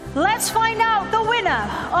let's find out the winner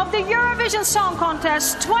of the Eurovision Song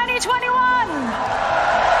Contest 2021.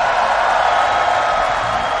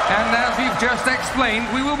 And as we've just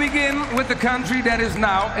explained, we will begin with the country that is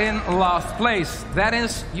now in last place. That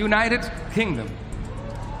is United Kingdom.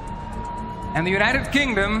 And the United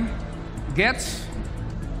Kingdom gets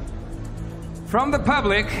from the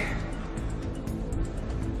public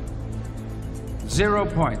 0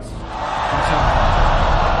 points.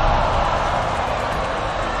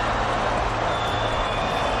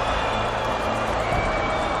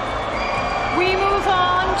 We move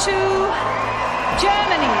on to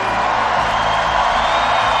Germany.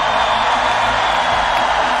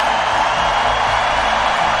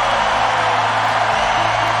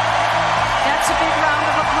 That's a big round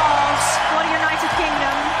of applause for the United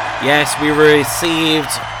Kingdom. Yes, we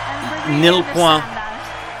received nil points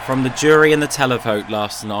from the jury and the televote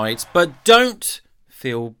last night, but don't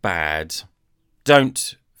feel bad.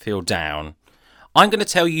 Don't feel down. I'm going to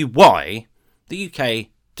tell you why the UK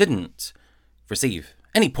didn't receive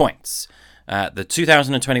any points at the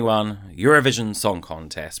 2021 Eurovision Song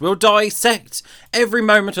Contest. We'll dissect every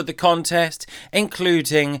moment of the contest,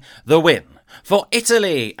 including the win for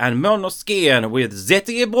Italy and Måneskin with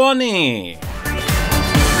Zeti e Buoni.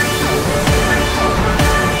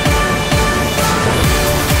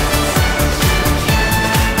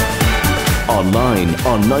 Online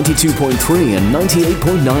on 92.3 and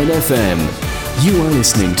 98.9 FM. You are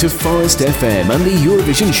listening to Forest FM and the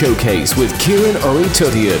Eurovision Showcase with Kieran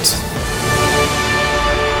Ori-Tutiat.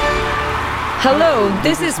 Hello,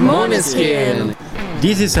 this is Måneskin.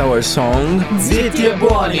 This is our song Ziti e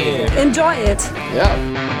Buoni. Enjoy it. Yeah.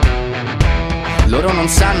 Loro non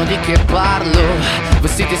sanno di che parlo,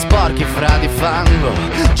 vestiti sporchi fra di fango,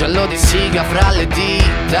 giallo di siga fra le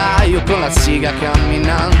dita, io con la siga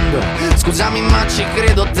camminando. Scusami ma ci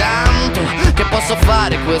credo tanto, che posso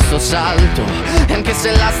fare questo salto, e anche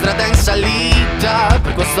se la strada è in salita,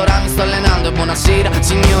 per quest'ora mi sto allenando e buonasera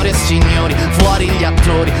signore e signori, fuori gli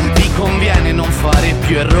attori, vi conviene non fare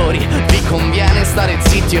più errori, vi conviene stare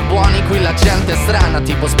zitti e buoni, qui la gente è strana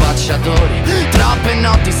tipo spacciatori, troppe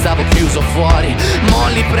notti stavo chiuso fuori, mo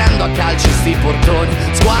li prendo a calci sti portoni,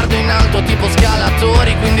 sguardo in alto tipo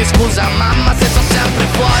scalatori, quindi scusa mamma se sto sempre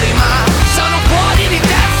fuori, ma sono fuori di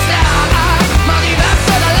testa, ma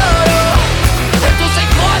diverso da loro, e tu sei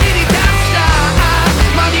fuori di testa,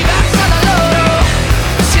 ma diversa da loro,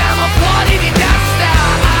 siamo fuori di testa,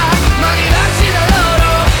 ma diversi da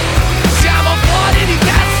loro, siamo fuori di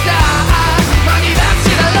testa, ma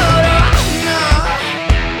diversi da loro, no.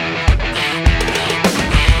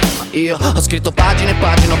 Io ho scritto pagine e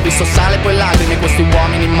pagine, ho visto sale poi lacrime, questi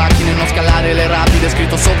uomini in macchine, non scalare le rapide,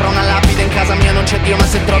 scritto sopra una lapide, in casa mia non c'è Dio, ma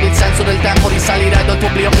se trovi il senso del tempo risalirai dal tuo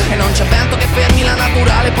oblio, e non c'è vento che fermi la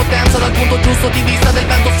naturale potenza, dal punto giusto di vista del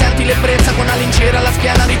vento senti l'ebbrezza, con una lincera alla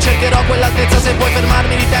schiena ricercherò quell'altezza, se vuoi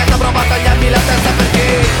fermarmi di testa prova a tagliarmi la testa,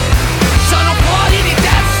 perché sono fuori di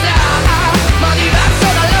testa, ma diverso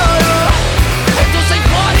da loro, e tu sei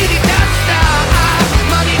fuori di testa,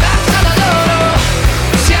 ma diversa da loro,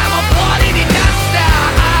 siamo fuori di testa,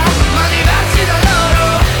 ma diversi da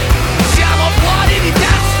loro, siamo fuori di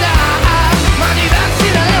testa, ma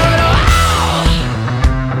diversi da loro.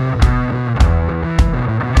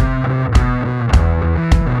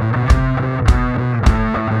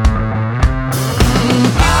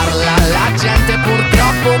 Parla, la gente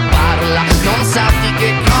purtroppo parla, non sa di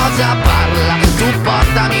che cosa parla, tu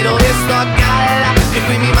portami dove sto a galla, che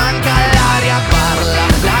qui mi manca l'aria, parla,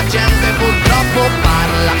 la gente purtroppo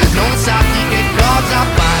parla, non sa di che cosa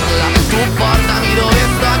parla, tu portami dove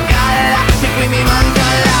sto a galla, che qui mi manca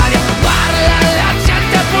l'aria, parla, la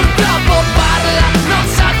gente purtroppo parla, non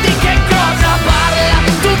sa di che cosa parla,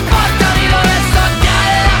 tu portami dove sto a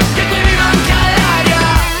galla, che qui mi manca l'aria,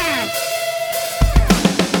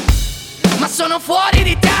 ma sono fuori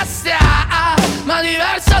di testa, ma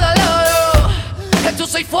diversa da loro, e tu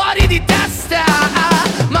sei fuori di testa,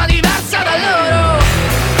 ma diversa da loro,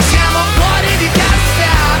 siamo fuori di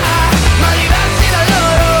testa, ma diversi da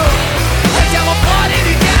loro, e siamo fuori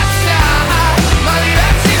di testa, ma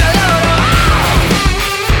diversi da loro.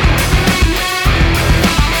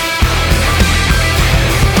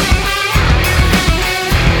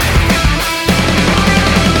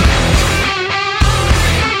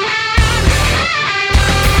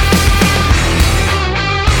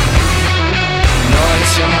 Noi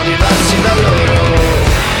siamo diversi da loro.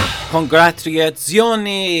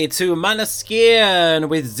 Congratulazioni to Måneskin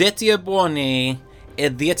with Zeti e Buoni,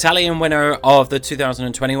 the Italian winner of the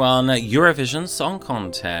 2021 Eurovision Song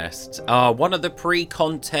Contest. One of the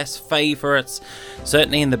pre-contest favourites,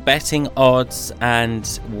 certainly in the betting odds, and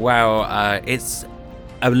wow, it's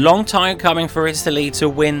A long time coming for Italy to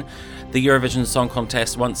win the Eurovision Song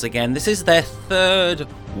Contest once again. This is their third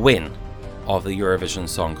win of the Eurovision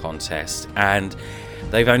Song Contest, and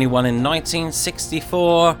they've only won in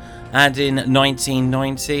 1964 and in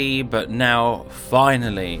 1990, but now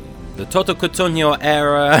finally the Toto Cutugno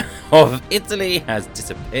era of Italy has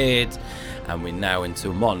disappeared, and we're now into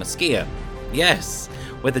Måneskin. Yes,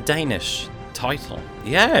 with a Danish title.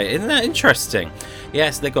 Yeah, isn't that interesting?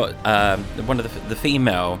 Yes, they got one of the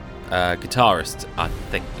female guitarist, I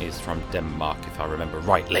think, is from Denmark, if I remember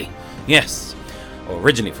rightly. Yes, or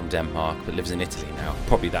originally from Denmark, but lives in Italy now.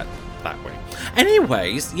 Probably that way.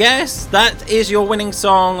 Anyways, yes, that is your winning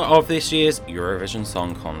song of this year's Eurovision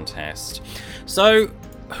Song Contest. So,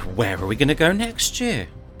 where are we going to go next year?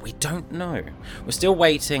 We don't know. We're still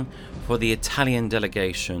waiting for the Italian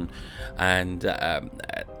delegation and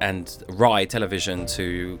Rai Television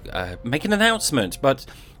to make an announcement, but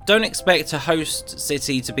don't expect a host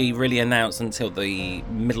city to be really announced until the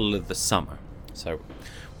middle of the summer. So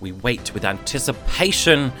we wait with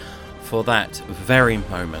anticipation for that very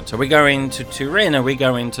moment. Are we going to Turin? Are we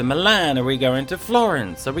going to Milan? Are we going to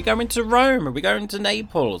Florence? Are we going to Rome? Are we going to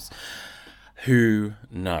Naples? Who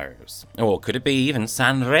knows? Or could it be even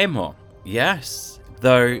Sanremo? Yes,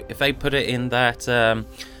 though if they put it in that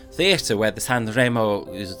theatre where the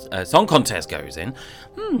Sanremo Song Contest goes in,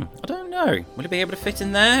 I don't know. Will it be able to fit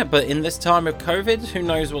in there? But in this time of COVID, who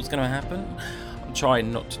knows what's going to happen? I'm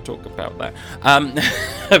trying not to talk about that.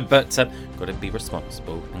 But got to be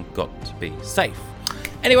responsible and got to be safe.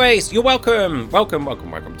 Anyways, you're welcome to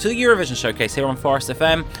the Eurovision Showcase here on Forest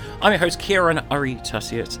FM. I'm your host, Kieran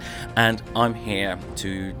Tuttiett, and I'm here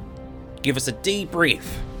to give us a debrief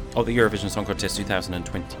of the Eurovision Song Contest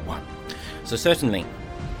 2021. So certainly,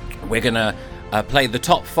 we're going to play the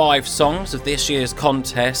top 5 songs of this year's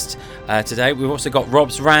contest today. We've also got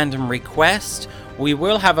Rob's Random Request. We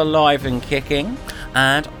will have a Live and Kicking,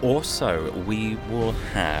 and also we will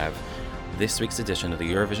have this week's edition of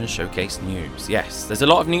the Eurovision Showcase News. Yes, there's a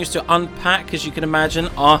lot of news to unpack, as you can imagine,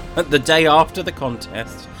 the day after the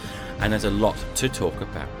contest, and there's a lot to talk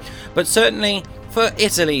about. But certainly, for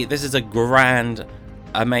Italy, this is a grand,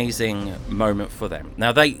 amazing moment for them.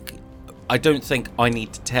 Now, I don't think I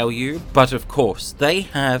need to tell you, but of course, they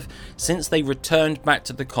have, since they returned back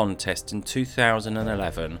to the contest in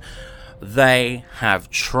 2011, they have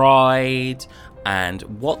tried, and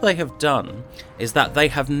what they have done is that they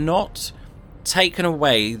have not taken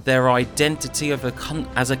away their identity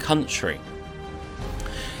as a country.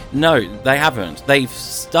 No, they haven't. They've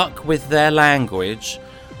stuck with their language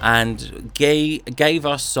and gave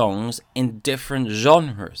us songs in different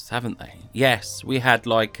genres, haven't they? Yes, we had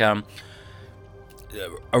like a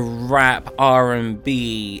rap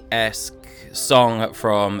R&B-esque song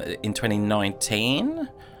in 2019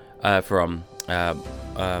 from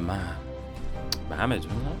Mahmoud.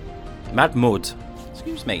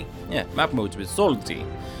 Excuse me. Yeah, Mahmoud with Soldi.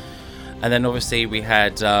 And then obviously we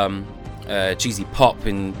had Cheesy Pop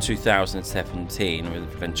in 2017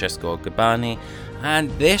 with Francesco Gabbani. And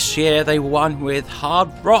this year they won with Hard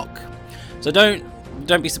Rock. So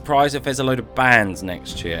don't be surprised if there's a load of bands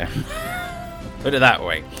next year. Put it that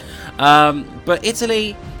way. But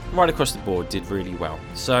Italy, right across the board, did really well.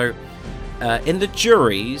 So in the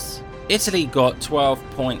juries, Italy got 12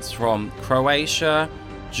 points from Croatia,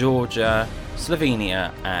 Georgia,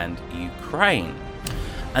 Slovenia and Ukraine.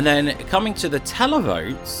 And then coming to the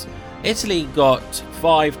televotes, Italy got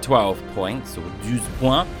 12 points, or 12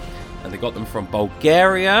 points, and they got them from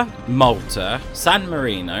Bulgaria, Malta, San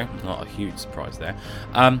Marino, not a huge surprise there,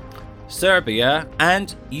 Serbia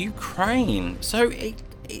and Ukraine. So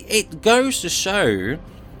it goes to show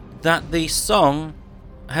that the song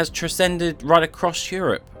has transcended right across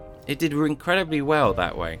Europe. It did incredibly well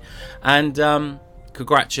that way. And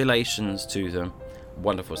congratulations to them.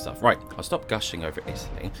 Wonderful stuff. Right, I'll stop gushing over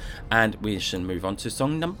Italy and we should move on to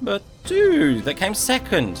song number 2 that came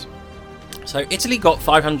second. So Italy got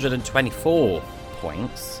 524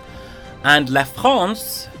 points and La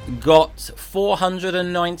France got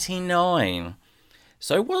 499.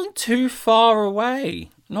 So it wasn't too far away.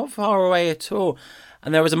 Not far away at all.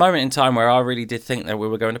 And there was a moment in time where I really did think that we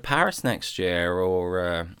were going to Paris next year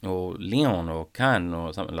or Lyon or Cannes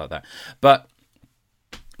or something like that. But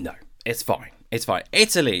no, it's fine. It's fine.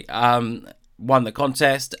 Italy won the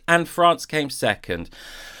contest and France came second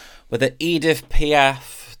with an Edith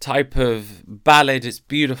Piaf type of ballad. It's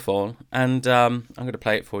beautiful. And I'm going to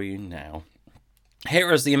play it for you now.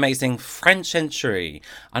 Here is the amazing French entry,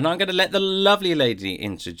 and I'm going to let the lovely lady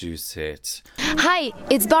introduce it. Hi,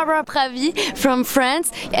 it's Barbara Pravi from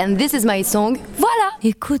France, and this is my song. Voilà!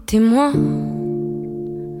 Écoutez-moi,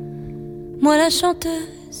 moi la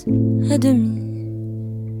chanteuse heureuse à demi.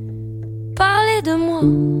 Parlez de moi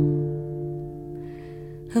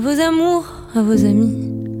à vos amours, à vos amis.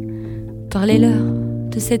 Parlez-leur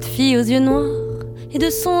de cette fille aux yeux noirs et de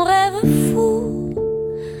son rêve fou.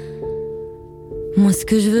 Moi ce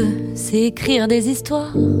que je veux, c'est écrire des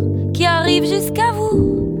histoires qui arrivent jusqu'à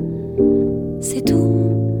vous. C'est tout.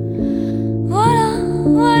 Voilà,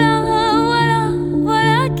 voilà, voilà,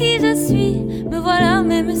 voilà qui je suis. Me voilà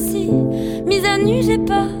même si, mise à nu j'ai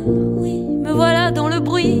peur. Oui, me voilà dans le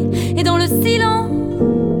bruit et dans le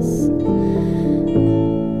silence.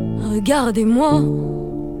 Regardez-moi,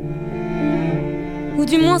 ou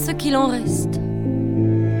du moins ce qu'il en reste.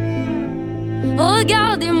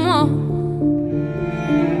 Regardez-moi,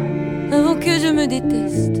 avant que je me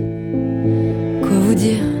déteste. Quoi vous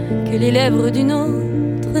dire que les lèvres d'une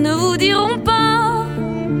autre ne vous diront pas?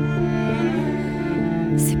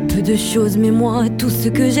 C'est peu de choses, mais moi, tout ce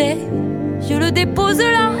que j'ai, je le dépose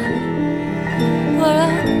là. Voilà,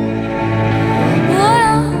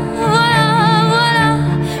 voilà, voilà, voilà,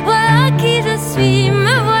 voilà qui je suis.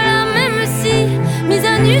 Me voilà même si, mise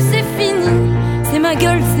à nu c'est fini. C'est ma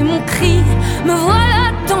gueule, c'est mon cri. Me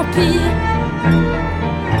voilà, tant pis.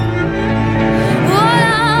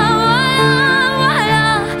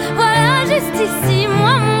 Ici,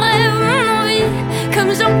 moi, mon rêve, mon envie. Comme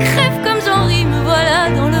j'en crève, comme j'en ris. Me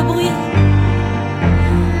voilà dans le bruit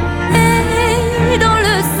et dans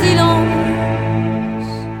le silence.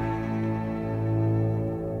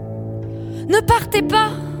 Ne partez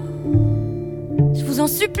pas, je vous en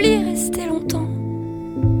supplie, restez longtemps.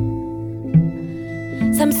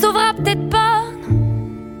 Ça me sauvera peut-être pas, non.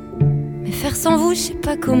 Mais faire sans vous, je sais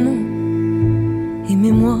pas comment.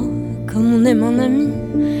 Aimez-moi comme on aime un ami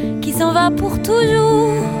qui s'en va pour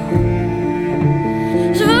toujours.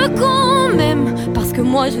 Je veux qu'on m'aime, parce que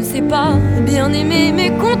moi je sais pas bien aimer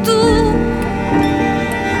mes contours.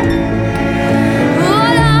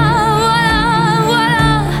 Voilà, voilà,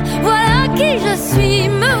 voilà, voilà qui je suis.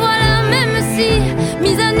 Me voilà même si,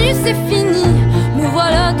 mise à nu c'est fini. Me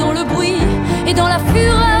voilà dans le bruit et dans la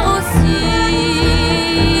fureur aussi.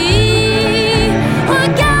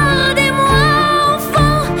 Regardez-moi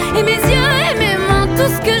enfant, et mes yeux et mes mains, tout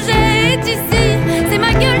ce que j'ai est ici. C'est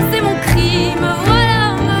ma gueule, c'est mon cri. Me voilà,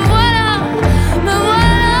 me voilà, me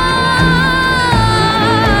voilà.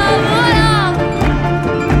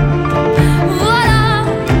 Voilà, voilà, voilà,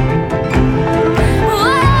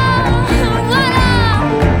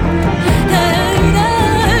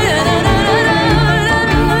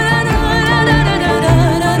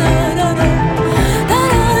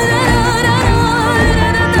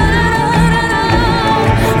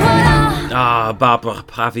 voilà. Barbara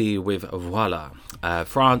Pravi with Voila.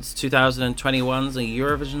 France 2021's a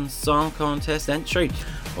Eurovision Song Contest entry.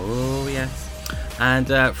 Oh, yes. And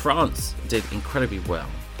France did incredibly well.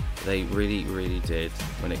 They really, really did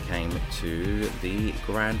when it came to the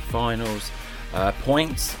grand finals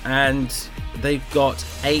points. And they've got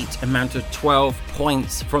 12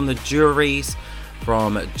 points from the juries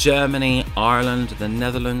from Germany, Ireland, the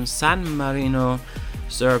Netherlands, San Marino,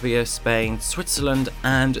 Serbia, Spain, Switzerland,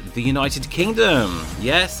 and the United Kingdom.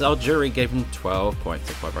 Yes, our jury gave them 12 points,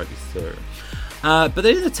 if I rightly so. But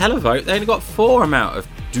they did the televote. They only got 4 out of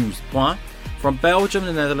 12 points from Belgium,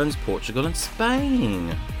 the Netherlands, Portugal, and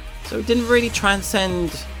Spain. So it didn't really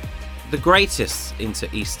transcend the greatest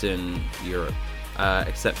into Eastern Europe,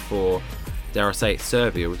 except for, dare I say,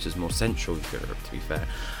 Serbia, which is more Central Europe, to be fair.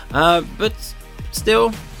 But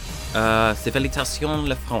still, félicitations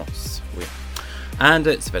la France. Oui. And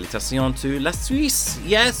it's félicitations to la Suisse.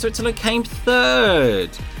 Yes, Switzerland came 3rd.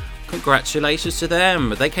 Congratulations to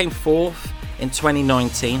them. They came 4th in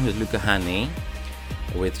 2019 with Luca Hani,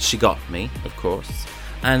 with She Got Me, of course.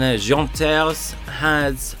 And Jean Terres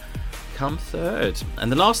has come 3rd.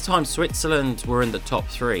 And the last time Switzerland were in the top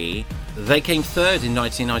 3, they came 3rd in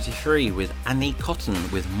 1993 with Annie Cotton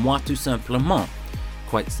with Moi Tout Simplement.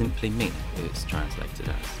 Quite simply me, it's translated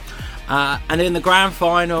as. And in the grand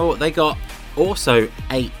final, they got also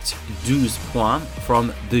 12 points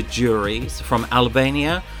from the juries from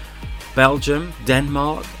Albania, Belgium,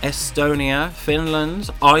 Denmark, Estonia, Finland,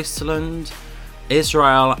 Iceland,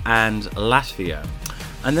 Israel, and Latvia.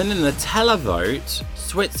 And then in the televote,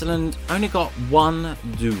 Switzerland only got 12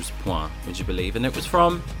 points, would you believe? And it was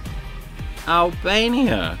from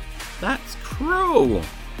Albania. That's cruel.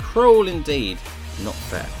 Cruel indeed. Not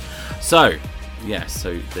fair. So, yes,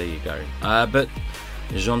 so there you go. But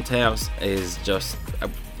Jean Terres is just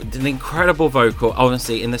an incredible vocal.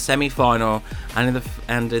 Honestly, in the semi-final and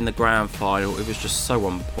in the grand final, it was just so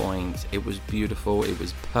on point. It was beautiful. It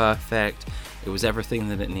was perfect. It was everything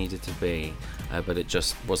that it needed to be. but it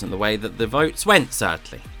just wasn't the way that the votes went,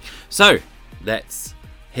 sadly. So, let's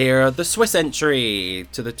hear the Swiss entry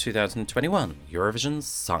to the 2021 Eurovision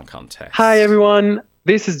Song Contest. Hi everyone,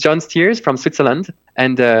 this is John Steers from Switzerland,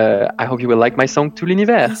 and I hope you will like my song Tout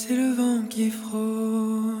l'univers. C'est le vent qui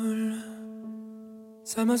frôle,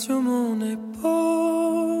 sa main sur mon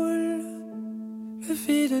épaule, le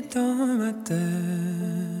vide dans ma tête,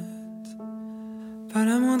 pas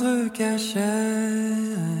la moindre cachette,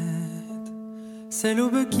 c'est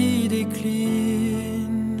l'aube qui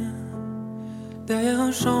décline, derrière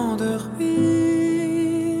un champ de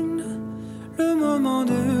ruines, le moment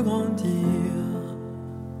de grandir,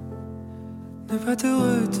 ne pas te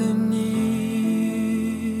retenir.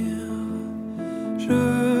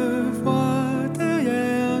 Je vois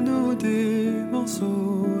derrière nous des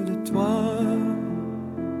morceaux de toi,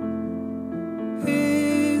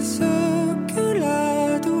 et ce que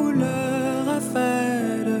la douleur a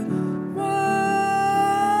fait de moi.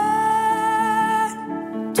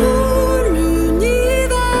 Tout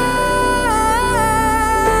l'univers,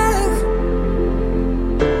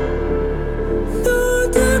 nos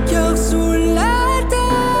deux cœurs sous la terre,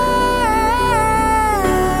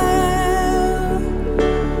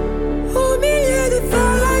 au milieu des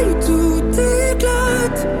failles où tout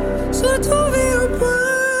éclate, se trouver un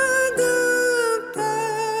point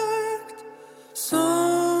d'impact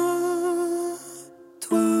sans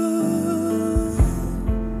toi.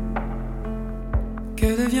 Que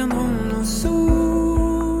deviendront nos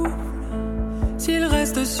souffles s'ils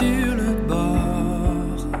restent sur le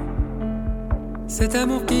bord, cet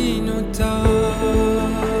amour qui nous tord?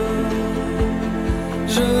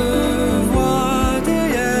 Je vois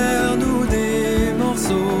derrière nous des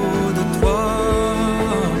morceaux de toi,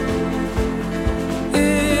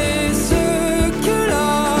 et ce que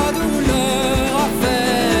la douleur a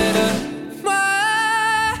fait de moi.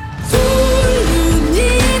 Tout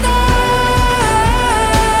l'univers,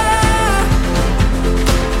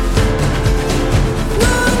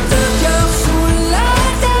 nos deux cœurs sous la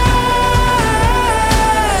terre,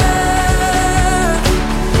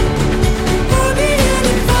 au milieu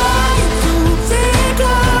des failles tout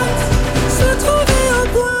éclate, se trouver un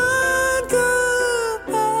point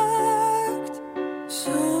d'impact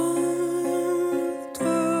sans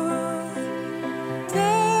toi.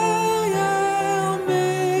 Derrière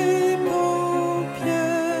mes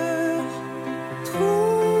paupières,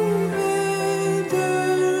 trouver de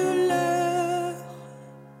l'air.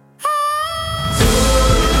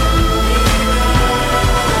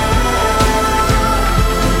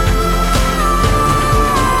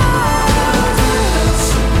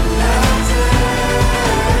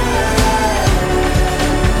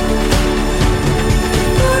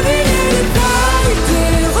 Au milieu des failles,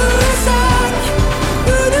 des ressacs,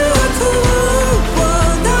 nous nous retrouvons au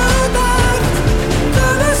point d'impact,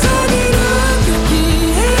 comme un soliloque qui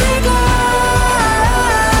éclate.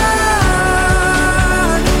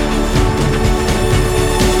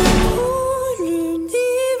 Tout l'univers.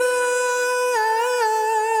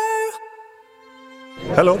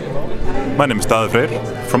 Hello, my name is Daði Freyr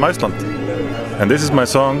from Iceland, and this is my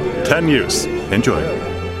song 10 Years. Enjoy.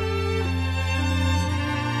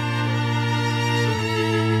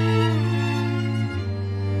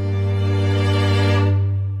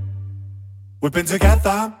 We've been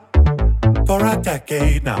together for a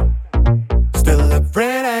decade now. Still every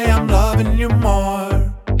day I'm loving you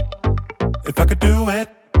more. If I could do it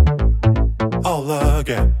all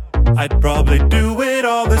again, I'd probably do it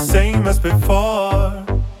all the same as before.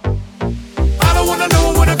 I don't wanna know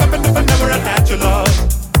what would have happened if I never had had your love.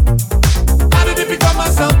 How did it become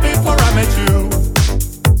myself before I met you?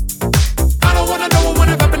 I don't wanna know what would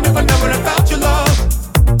have happened if I never had felt your love.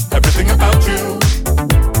 Everything about you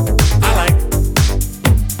I like.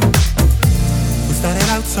 We started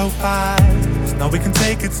out so fast, now we can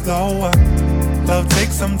take it slower. Love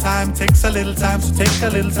takes some time, takes a little time, so take a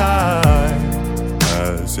little time.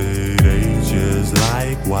 As it ages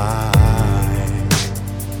like wine,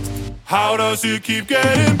 how does it keep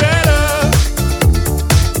getting better?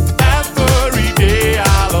 Every day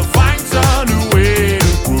I'll find some new way to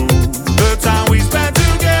prove the time we spent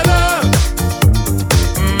together.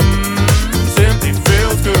 Simply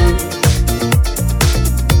feels good.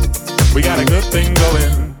 We got a good thing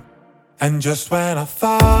going. And just when I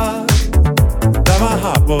thought that my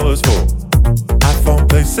heart was full, I found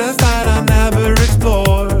places that I never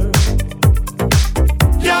explored.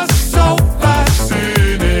 You're so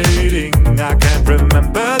fascinating, I can't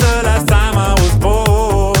remember the last time I was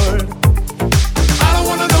bored. I don't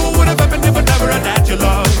wanna know what would have happened if I never had had your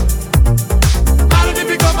love. How did it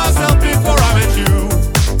become myself before I met you?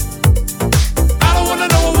 I don't wanna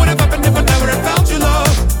know what would have happened if I never had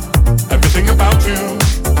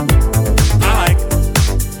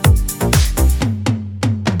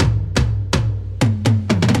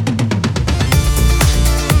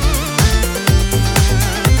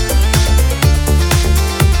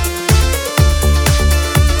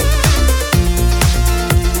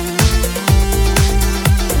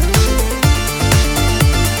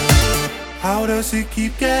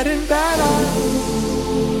keep getting better.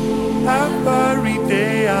 Every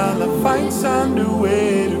day I'll find some new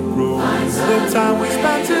way to grow. The time we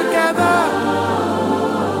spend together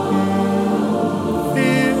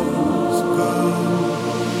feels good.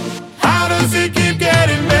 How does it keep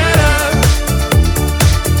getting better?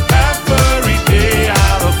 Every day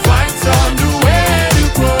I'll find some new way to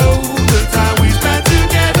grow. The time we spend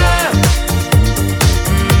together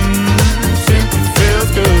simply feels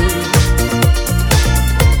good.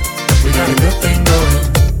 We got a good thing going.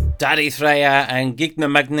 Daddy Freya and Gigna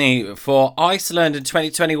Magni for Iceland in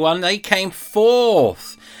 2021. They came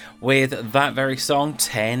fourth with that very song,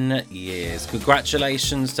 10 years.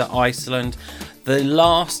 Congratulations to Iceland. The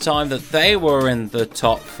last time that they were in the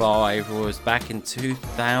top 5 was back in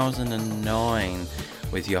 2009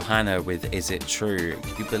 with Johanna with Is It True?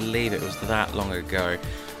 Can you believe it was that long ago?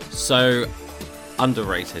 So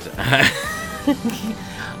underrated.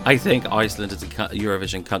 I think Iceland is a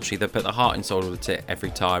Eurovision country that put the heart and soul into it every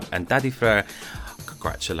time. And Daddy Freyr,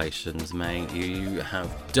 congratulations, mate. You have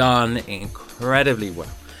done incredibly well.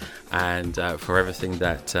 And for everything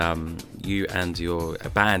that you and your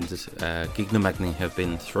band, Gigna Magni, have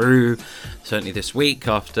been through, certainly this week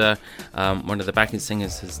after one of the backing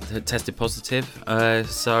singers has tested positive.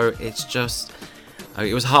 So it's just...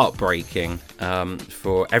 it was heartbreaking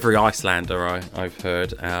for every Icelander I've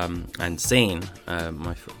heard and seen.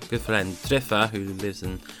 My good friend Triffa, who lives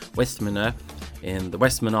in Westmanna, in the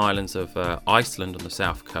Westman Islands of Iceland on the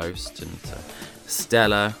south coast, and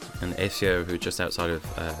Stella and Esio, who are just outside of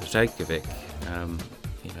Reykjavik.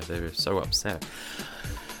 They were so upset.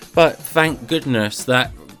 But thank goodness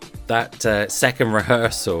that second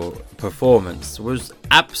rehearsal performance was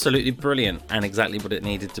absolutely brilliant and exactly what it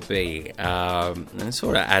needed to be, and it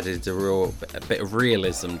sort of added a bit of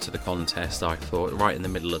realism to the contest, I thought, right in the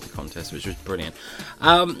middle of the contest, which was brilliant.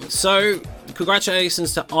 So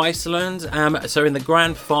congratulations to Iceland. So in the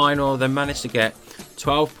grand final they managed to get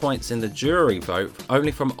 12 points in the jury vote,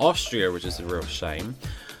 only from Austria, which is a real shame.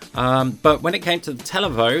 But when it came to the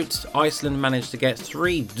televote, Iceland managed to get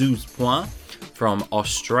 12 points from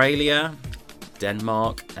Australia,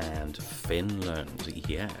 Denmark and Finland.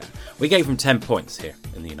 Yeah, we gave them 10 points here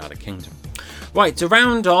in the United Kingdom. Right, to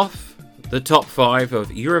round off the top 5 of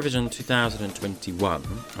Eurovision 2021,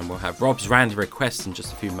 and we'll have Rob's random requests in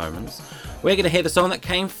just a few moments, we're going to hear the song that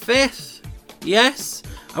came 5th. Yes,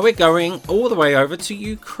 and we're going all the way over to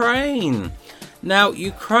Ukraine. Now,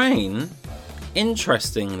 Ukraine,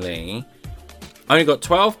 interestingly, only got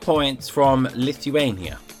 12 points from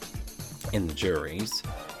Lithuania in the juries,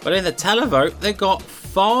 but in the televote they got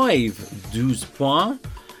 12 points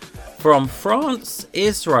from France,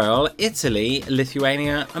 Israel, Italy,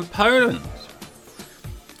 Lithuania and Poland.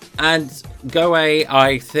 And Goe,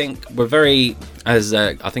 I think, were very, as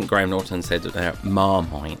I think Graham Norton said,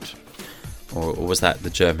 Marmite, or was that the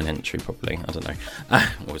German entry? Probably, I don't know.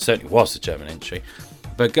 Well, it certainly was the German entry,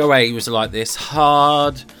 but Goe was like this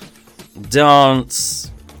hard dance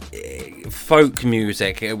folk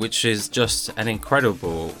music, which is just an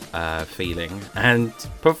incredible feeling and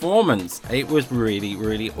performance. It was really,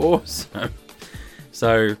 really awesome.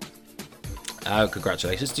 So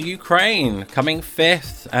congratulations to Ukraine, coming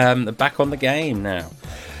 5th. They're back on the game now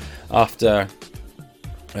after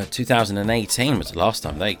 2018 was the last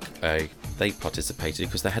time they participated,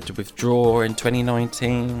 because they had to withdraw in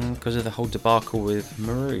 2019 because of the whole debacle with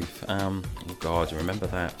Maroof. Oh God, I remember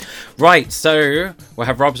that. Right, so we'll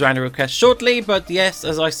have Rob's random request shortly, but yes,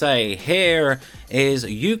 as I say, here is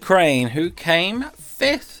Ukraine, who came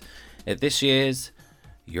 5th at this year's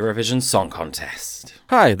Eurovision Song Contest.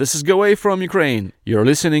 Hi, this is Goe from Ukraine. You're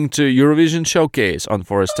listening to Eurovision Showcase on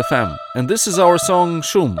Forest FM, and this is our song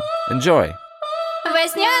Shum. Enjoy.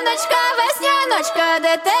 Весняночка, весняночка,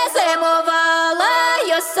 де ти зимувала,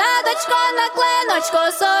 я садочко на клиночку,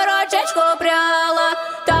 сорочечку пряла.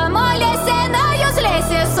 Там у лісі, на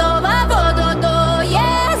юзлісі, сова воду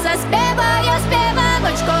дує, заспіваю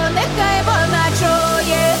співаночку, нехай вона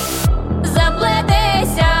чує.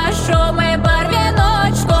 Заплетися, шуми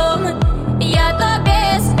барвіночком, я тобі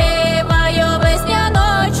співаю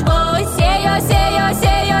весняночку, сію, сію,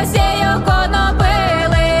 сію, сію,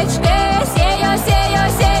 конопилички, сію, сію,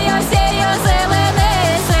 сію, сію,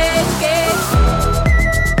 зеленисеньки.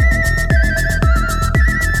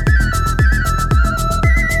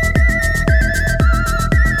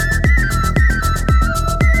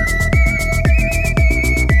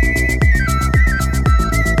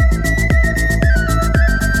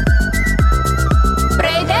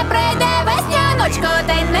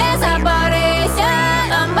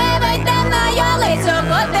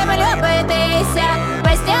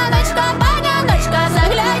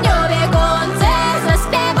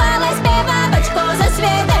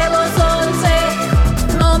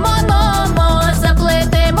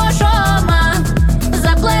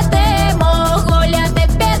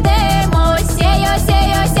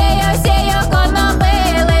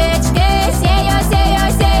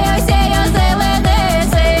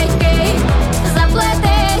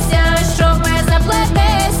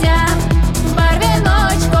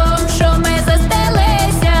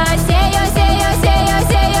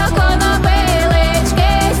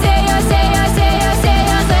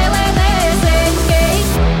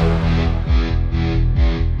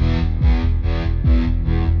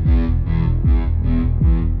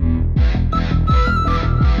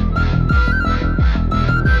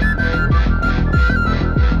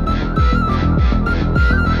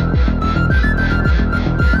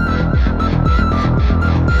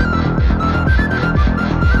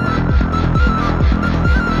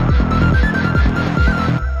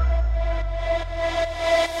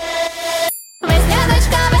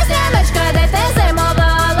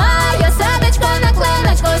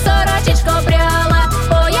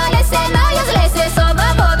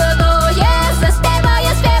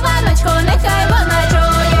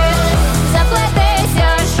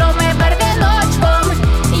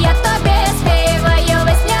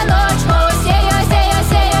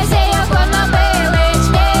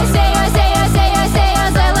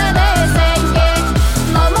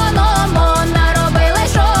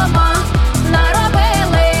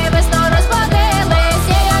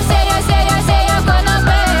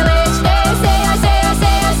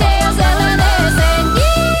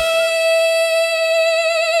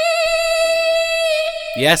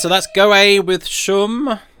 Yeah, so that's Go A with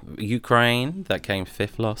Shum, Ukraine. That came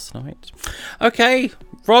 5th last night. Okay,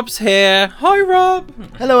 Rob's here. Hi, Rob.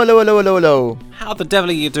 Hello. How the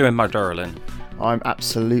devil are you doing, my darling? I'm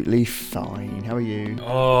absolutely fine. How are you?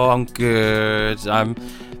 Oh, I'm good. I'm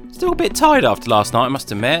still a bit tired after last night, I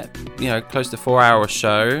must admit. You know, close to 4-hour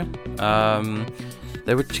show.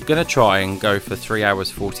 They were going to try and go for 3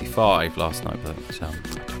 hours 45 last night, but I don't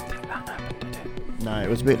think that happened, did it? No, it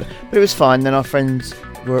was a bit, but it was fine. Then our friends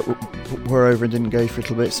were over and didn't go for a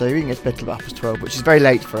little bit, so we didn't get to bed till about 12, which is very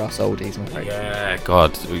late for us oldies, I'm afraid. Yeah,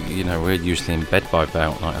 God, you know, we're usually in bed by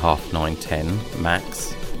about like 9:30, 10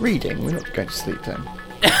 max. Reading? We're not going to sleep then.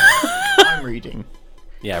 I'm reading.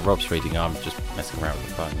 Yeah, Rob's reading. I'm just messing around with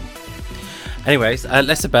the phone. Anyways,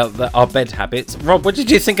 less about our bed habits. Rob, what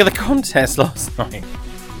did you think of the contest last night?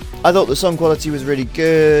 I thought the song quality was really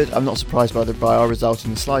good. I'm not surprised by our result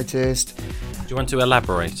in the slightest. Do you want to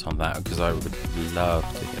elaborate on that? Because I would love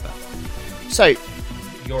to hear that. So,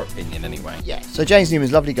 your opinion, anyway. Yeah. So James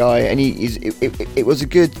Newman's a lovely guy, and it was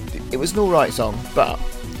an all right song. But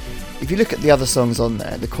if you look at the other songs on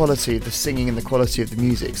there, the quality of the singing and the quality of the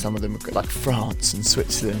music, some of them are like France and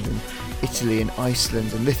Switzerland and Italy and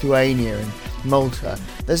Iceland and Lithuania and Malta.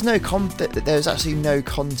 There's actually no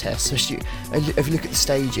contest. Especially if you look at the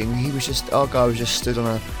staging, our guy was just stood on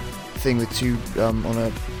a thing with two on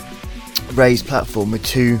a raised platform with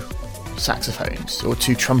two saxophones or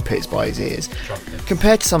two trumpets by his ears.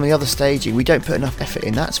 Compared to some of the other staging, we don't put enough effort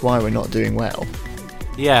in. That's why we're not doing well.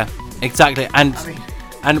 Yeah, exactly. And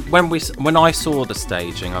when I saw the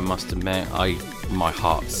staging, I must admit, my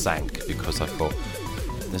heart sank because I thought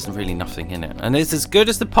there's really nothing in it. And it's as good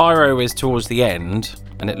as the pyro is towards the end,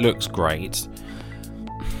 and it looks great.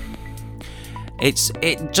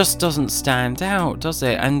 It just doesn't stand out, does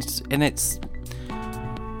it? And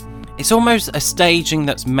it's almost a staging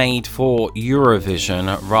that's made for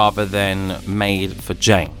Eurovision rather than made for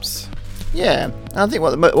James. Yeah, and I think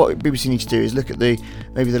what BBC need to do is look at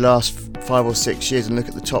maybe the last 5 or 6 years and look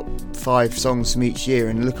at the top 5 songs from each year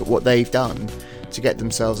and look at what they've done to get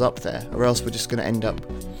themselves up there, or else we're just going to end up,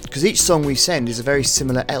 because each song we send is a very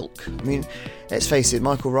similar ilk. I mean, let's face it,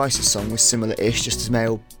 Michael Rice's song was similar-ish, just a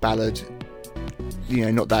male ballad,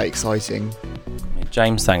 not that exciting.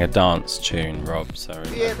 James sang a dance tune, Rob, so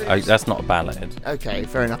that's not a ballad. Okay,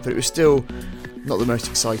 fair enough, but it was still not the most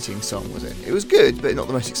exciting song, was it? It was good, but not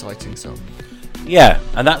the most exciting song. Yeah,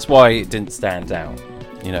 and that's why it didn't stand out.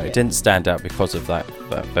 It didn't stand out because of that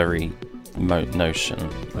very notion,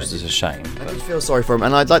 which is a shame. I did feel sorry for him,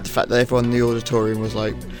 and I liked the fact that everyone in the auditorium was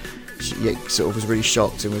like, was really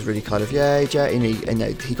shocked and was really kind of, and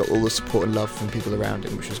he got all the support and love from people around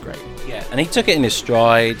him, which was great. Yeah, and he took it in his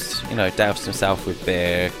stride, doused himself with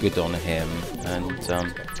beer, good on him, and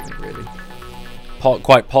really,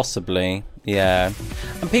 quite possibly, yeah.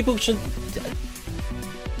 And people should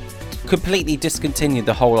completely discontinue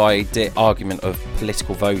the whole argument of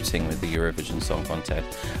political voting with the Eurovision Song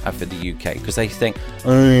Contest for the UK, because they think,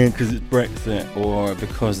 because it's Brexit, or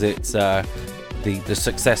because it's the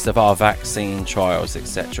success of our vaccine trials,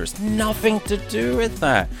 etc. It's nothing to do with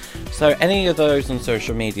that. So any of those on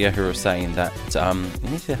social media who are saying that, you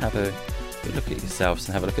need to have a look at yourselves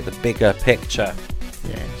and have a look at the bigger picture.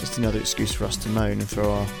 Yeah, just another excuse for us to moan and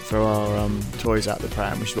throw our toys out the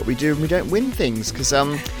pram, which is what we do when we don't win things, because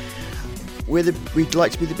we'd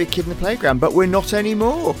like to be the big kid in the playground, but we're not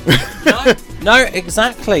anymore. No,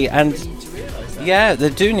 exactly, and yeah, they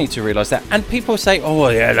do need to realise that. And people say, oh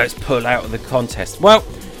yeah, let's pull out of the contest. Well,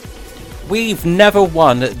 we've never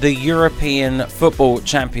won the European Football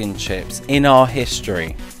Championships in our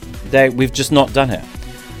history. We've just not done it.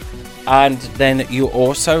 And then you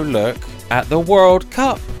also look at the World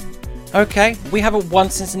Cup. Okay, we haven't won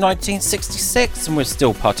since 1966 and we're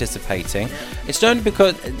still participating. It's only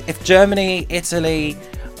because if Germany, Italy,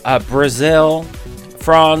 Brazil,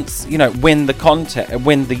 France, win the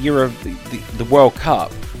the World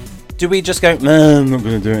Cup, do we just go, I'm not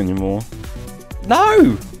going to do it anymore?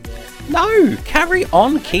 No, carry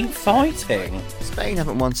on, keep fighting. Spain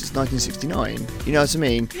haven't won since 1969, you know what I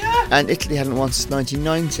mean? Yeah. And Italy hadn't won since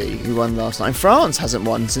 1990, who won last night. And France hasn't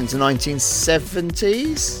won since the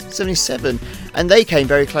 1970s, 77. And they came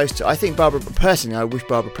very close to, I think I wish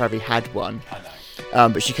Barbara Pravi had won. I know.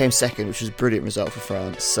 But she came second, which was a brilliant result for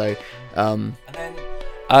France. So, and then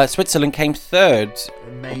Switzerland came third,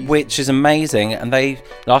 which is amazing. And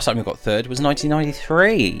last time we got third was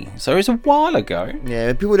 1993, so it was a while ago.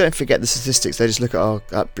 Yeah, people don't forget the statistics. They just look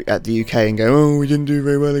at the UK and go, "Oh, we didn't do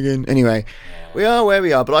very well again." Anyway, we are where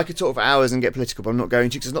we are. But I could talk for hours and get political, but I'm not going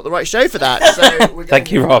to because it's not the right show for that. So Thank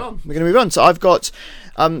you, Rob. We're going to move on. So I've got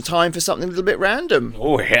time for something a little bit random.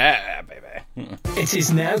 Oh yeah, baby. It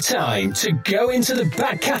is now time to go into the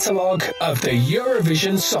back catalogue of the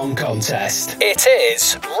Eurovision Song Contest. It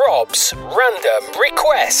is Rob's Random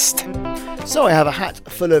Request. So I have a hat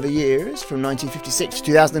full of years from 1956 to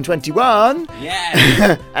 2021.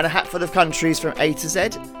 Yeah. And a hat full of countries from A to Z,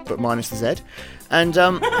 but minus the Z. And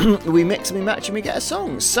we mix and we match and we get a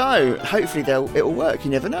song. So hopefully it'll work.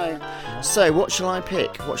 You never know. So what shall I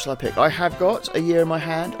pick? I have got a year in my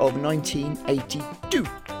hand of 1982.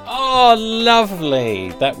 Oh, lovely.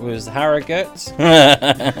 That was Harrogate.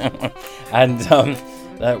 And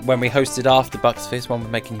when we hosted after Bucks Fizz, one was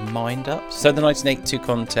Making Your Mind Up. So the 1982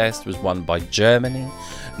 contest was won by Germany.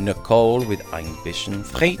 Nicole with Ein bisschen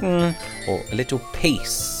Frieden, or A Little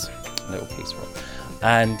Peace.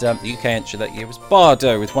 And the UK entry that year was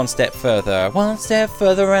Bardo with One Step Further. One step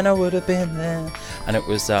further and I would have been there. And it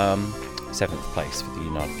was 7th place for the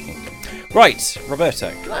United Kingdom. Right, Roberto.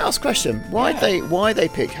 Can I ask a question? Why they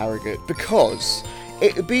pick Harrogate? Because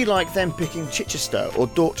it would be like them picking Chichester or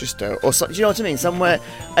Dorchester or something. Do you know what I mean? Somewhere,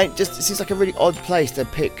 it seems like a really odd place to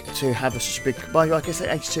pick to have such a big. But like I said,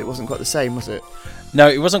 82, it wasn't quite the same, was it? No,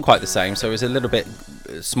 it wasn't quite the same, so it was a little bit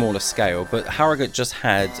smaller scale, but Harrogate just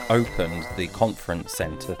had opened the conference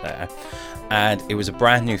centre there, and it was a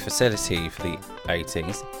brand new facility for the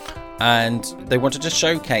 80s, and they wanted to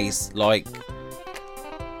showcase, like,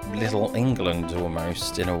 Little England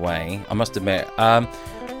almost, in a way, I must admit.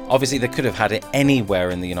 Obviously, they could have had it anywhere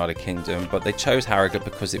in the United Kingdom, but they chose Harrogate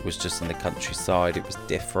because it was just in the countryside, it was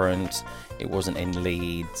different, it wasn't in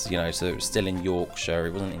Leeds, you know, so it was still in Yorkshire,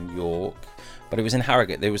 it wasn't in York. But it was in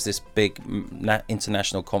Harrogate. There was this big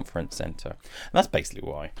international conference centre. And that's basically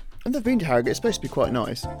why. And they've been to Harrogate. It's supposed to be quite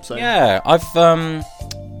nice. So. Yeah, I've got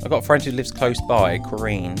a friend who lives close by,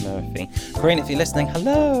 Corinne Murphy. Corinne, if you're listening,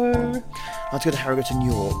 hello. I'd go to Harrogate and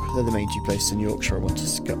York. They're the main two places in Yorkshire I want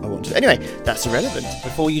to. Anyway, that's irrelevant.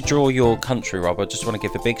 Before you draw your country, Rob, I just want to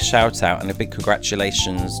give a big shout out and a big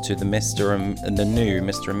congratulations to the Mr. and the new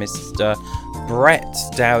Mr. and Mr. Brett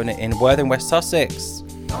down in Worthing, West Sussex.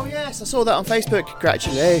 Oh yes, I saw that on Facebook.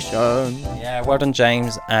 Congratulations. Yeah, well done,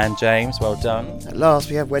 James and James. Well done. At last,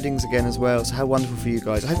 we have weddings again as well. So how wonderful for you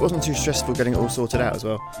guys. I hope it wasn't too stressful getting it all sorted out as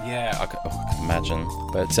well. Yeah, I can imagine.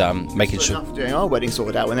 But making sure enough doing our wedding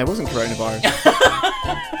sorted out when there wasn't coronavirus.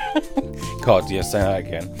 God, yeah, say that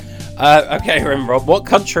again. Okay, remember, Rob, what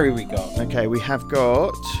country we got? Okay, we have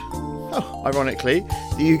got, ironically,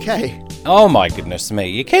 the UK. Oh my goodness me,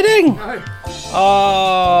 you kidding? No.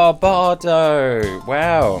 Oh, Bardo.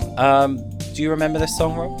 Wow. Do you remember this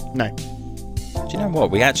song, Rob? No. Do you know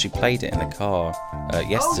what? We actually played it in the car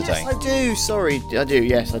yesterday. Oh, yes, I do. Sorry. I do.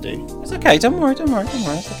 Yes, I do. It's okay. Don't worry.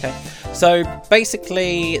 It's okay. So,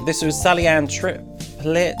 basically, this was Sally Ann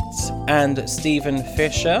Triplett and Stephen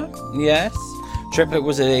Fisher. Yes. Triplett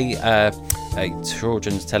was a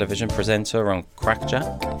children's television presenter on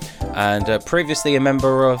Crackjack, and previously a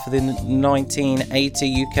member of the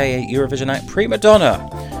 1980 UK Eurovision act Prima Donna.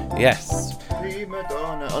 Yes. Prima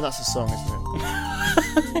Donna. Oh, that's a song,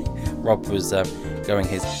 isn't it? Rob was going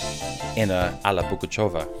his inner Alla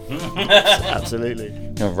Pugacheva. Absolutely.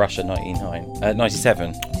 Russia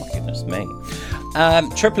 97. Oh my goodness me.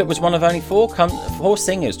 Triplett was one of only four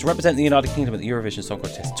singers to represent the United Kingdom at the Eurovision Song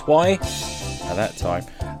Contest twice at that time.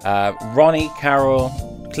 Ronnie, Carol,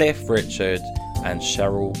 Cliff Richard and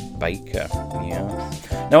Cheryl Baker.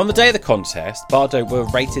 Yeah. Now on the day of the contest, Bardo were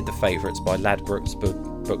rated the favourites by Ladbrokes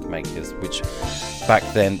bookmakers, which back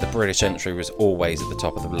then the British entry was always at the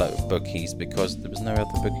top of the bookies because there was no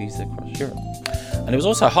other bookies across Europe. And it was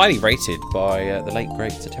also highly rated by the late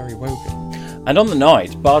great Sir Terry Wogan. And on the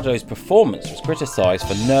night, Bardo's performance was criticised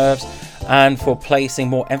for nerves and for placing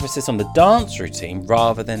more emphasis on the dance routine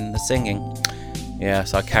rather than the singing.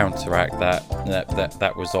 Yes, I counteract that.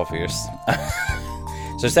 That was obvious.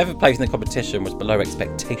 So 7th place in the competition was below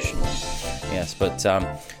expectations. Yes, but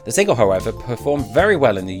the single, however, performed very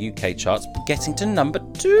well in the UK charts, getting to number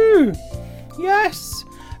 2. Yes.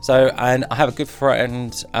 So, and I have a good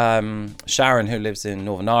friend, Sharon, who lives in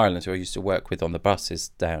Northern Ireland, who I used to work with on the buses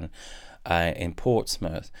down in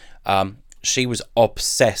Portsmouth. She was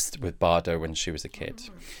obsessed with Bardo when she was a kid.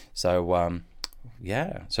 So,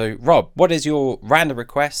 yeah. So, Rob, what is your random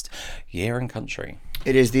request, year and country?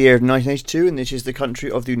 It is the year of 1982, and this is the country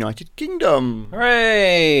of the United Kingdom.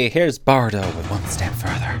 Hooray! Here's Bardo with One Step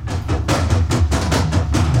Further.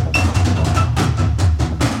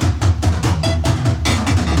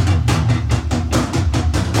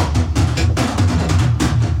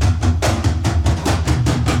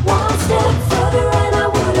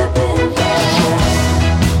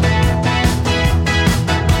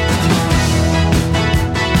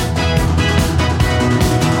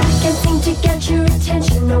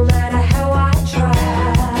 No matter how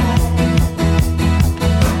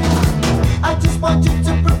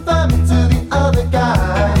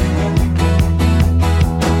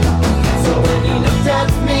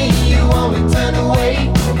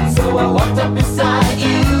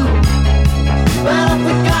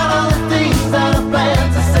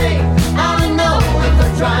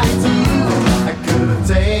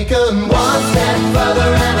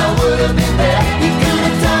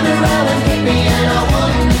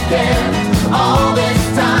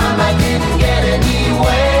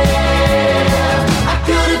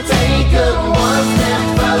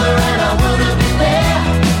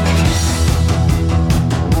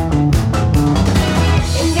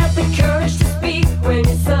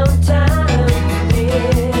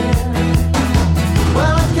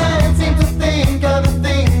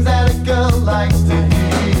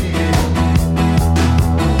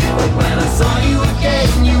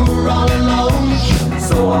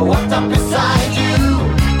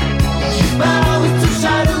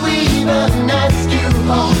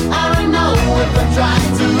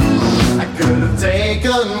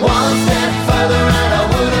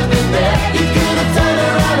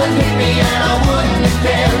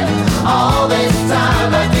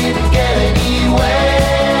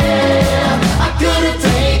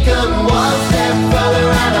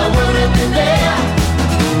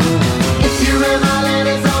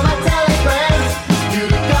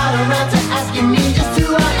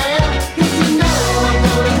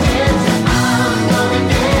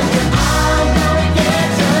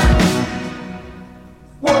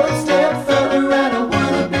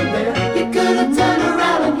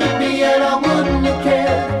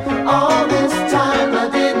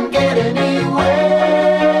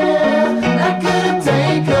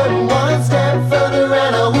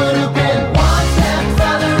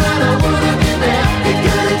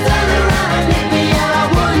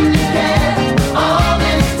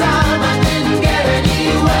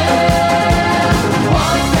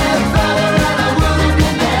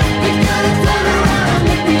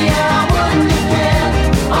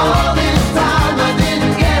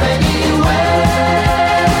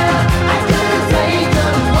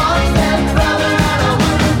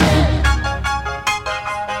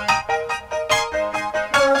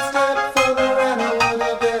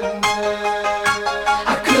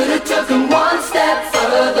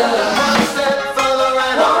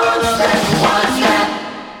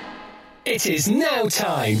It is now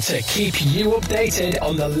time to keep you updated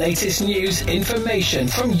on the latest news, information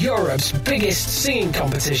from Europe's biggest singing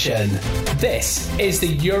competition. This is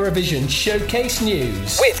the Eurovision Showcase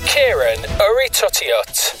News with Kieran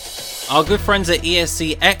Uritotiot. Our good friends at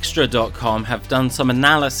ESCExtra.com have done some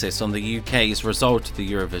analysis on the UK's result of the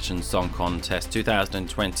Eurovision Song Contest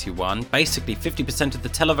 2021. Basically, 50% of the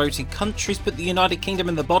televoting countries put the United Kingdom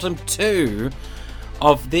in the bottom two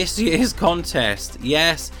of this year's contest.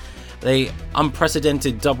 Yes, the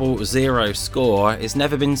unprecedented 0-0 score has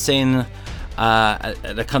never been seen at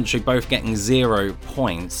a country both getting 0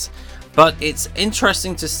 points. But it's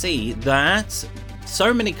interesting to see that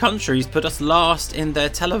so many countries put us last in their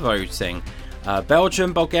televoting.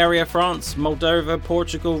 Belgium, Bulgaria, France, Moldova,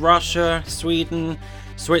 Portugal, Russia, Sweden,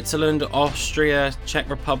 Switzerland, Austria, Czech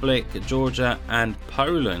Republic, Georgia and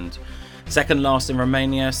Poland. Second last in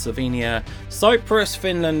Romania, Slovenia, Cyprus,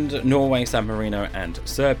 Finland, Norway, San Marino and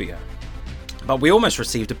Serbia. But we almost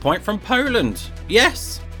received a point from Poland.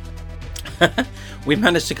 Yes! We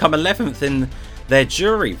managed to come 11th in their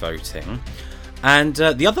jury voting. And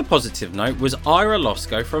the other positive note was Ira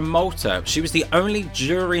Losko from Malta. She was the only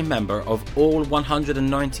jury member of all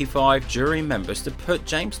 195 jury members to put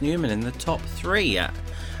James Newman in the top 3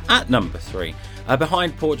 at number 3,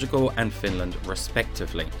 behind Portugal and Finland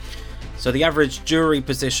respectively. So the average jury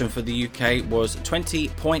position for the UK was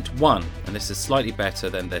 20.1, and this is slightly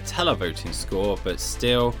better than their televoting score, but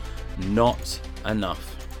still not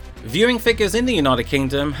enough. Viewing figures in the United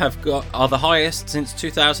Kingdom are the highest since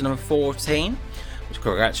 2014.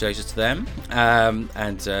 Congratulations to them and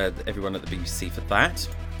everyone at the BBC for that.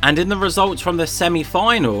 And in the results from the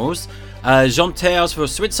semi-finals, Jean Thers for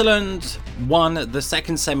Switzerland won the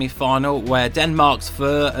second semi-final, where Denmark's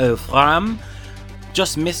Fram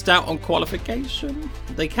just missed out on qualification.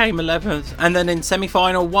 They came 11th. And then in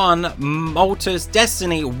semi-final 1, Malta's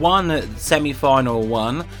Destiny won semi-final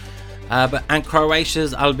 1, and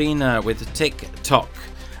Croatia's Albina with TikTok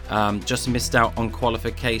just missed out on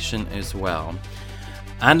qualification as well.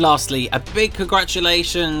 And lastly, a big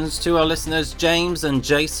congratulations to our listeners James and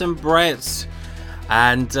Jason Brett.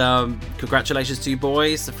 And congratulations to you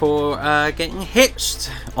boys for getting hitched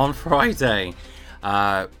on Friday.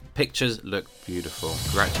 Pictures look beautiful.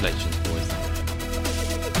 Congratulations, boys.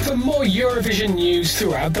 For more Eurovision news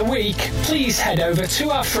throughout the week, please head over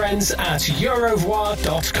to our friends at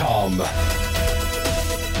eurovoix.com. Light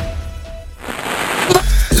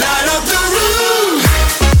up the room.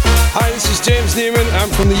 Hi, this is James Newman. I'm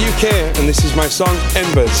from the UK, and this is my song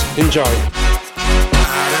Embers. Enjoy.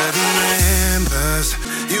 Out of the embers,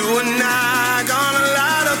 you and I gonna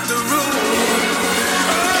light up the room.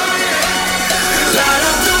 Light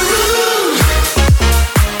up the room.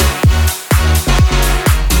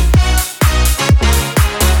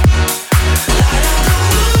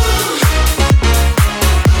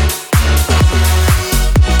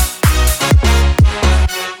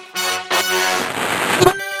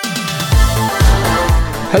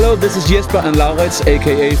 Hello, this is Jesper and Laurits,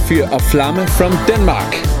 aka Fyr og Flamme from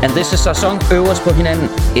Denmark. And this is our song Øverst på hinanden.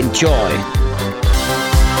 Enjoy.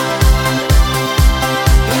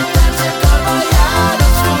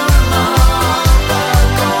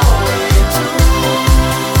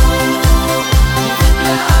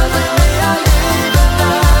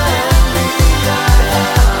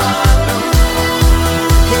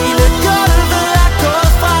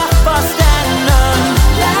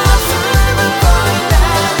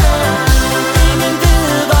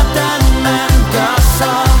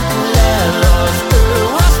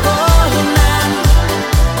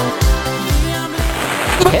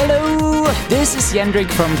 This is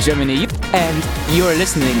Jendrik from Germany, and you're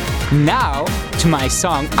listening now to my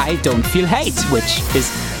song I Don't Feel Hate, which is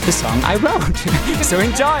the song I wrote. So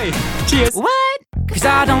enjoy! Cheers! What? Cause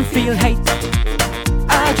I don't feel hate,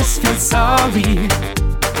 I just feel sorry.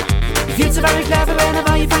 You feel so very clever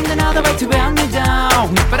whenever you find another way to wear me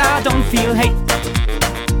down. But I don't feel hate,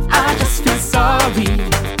 I just feel sorry.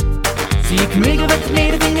 So you can wiggle back to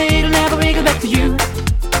me, the thing that it'll never wiggle back to you.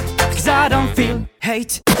 Cause I don't feel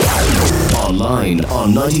hate. Online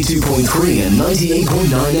on 92.3 and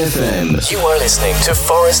 98.9 FM. You are listening to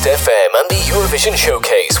Forest FM and the Eurovision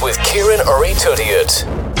Showcase with Kieran Uritotiot.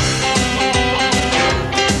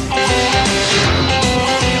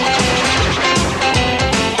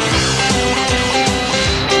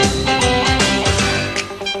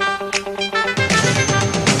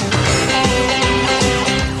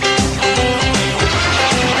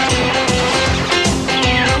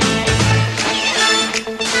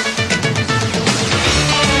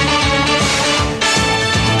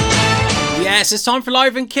 Yes, it's time for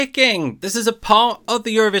Live and Kicking. This is a part of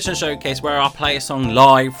the Eurovision Showcase where I play a song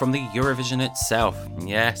live from the Eurovision itself.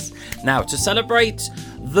 Yes. Now, to celebrate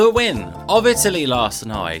the win of Italy last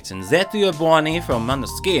night and Zetio Buoni from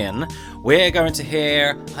Måneskin, we're going to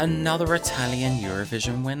hear another Italian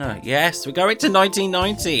Eurovision winner. Yes, we're going to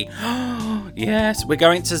 1990. Yes, we're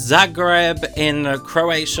going to Zagreb in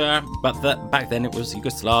Croatia, but back then it was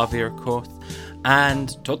Yugoslavia, of course.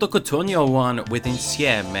 And Toto Cutugno won with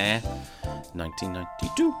Insieme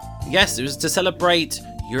 1992. Yes, it was to celebrate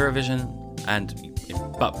Eurovision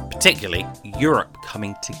but particularly Europe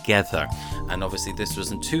coming together. And obviously this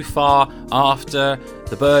wasn't too far after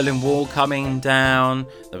the Berlin Wall coming down.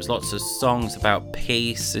 There was lots of songs about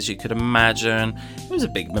peace, as you could imagine. It was a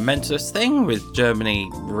big momentous thing with Germany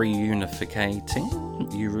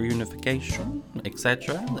reunification,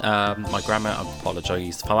 etc. My grammar, I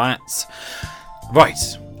apologise for that.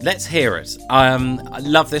 Right, let's hear it. I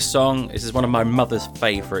love this song. This is one of my mother's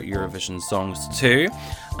favourite Eurovision songs too.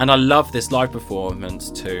 And I love this live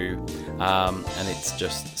performance too. And it's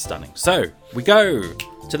just stunning. So, we go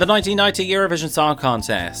to the 1990 Eurovision Song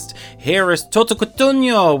Contest. Here is Toto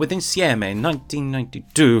Cutugno with Insieme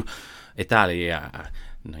 1992, Italia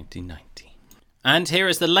 1990. And here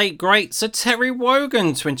is the late great Sir Terry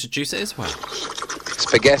Wogan to introduce it as well.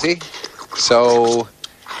 Spaghetti, so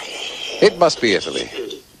it must be Italy.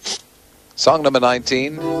 Song number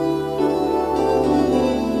 19, the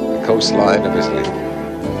coastline of Italy.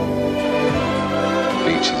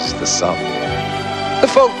 Beaches, the sun, the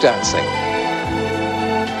folk dancing,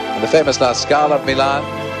 and the famous La Scala of Milan.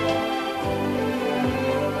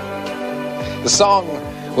 The song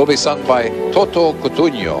will be sung by Toto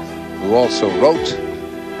Cutugno, who also wrote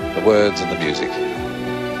the words and the music.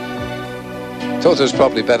 Toto is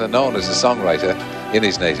probably better known as a songwriter in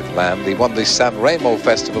his native land. He won the San Remo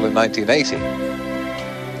Festival in 1980.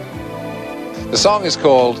 The song is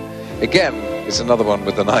called, again, it's another one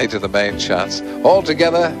with the night of the main chance.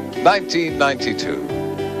 Altogether, 1992.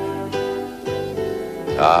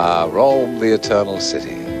 Ah, Rome, the eternal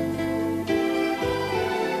city.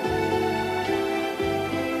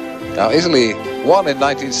 Now, Italy won in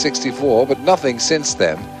 1964, but nothing since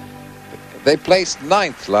then. They placed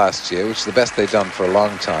 9th last year, which is the best they've done for a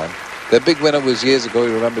long time. Their big winner was years ago,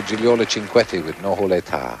 you remember, Gigliola Cinquetti with No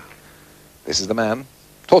Holeta. This is the man,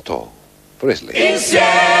 Toto, for Italy.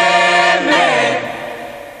 Insieme,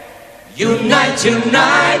 unite,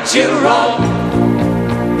 unite, Europe.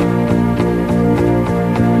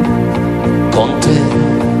 Con te,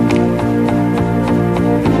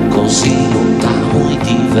 così lontano e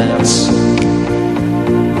diverso.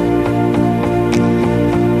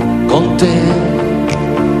 Con te,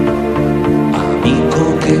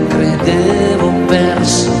 amico che credevo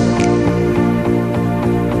perso.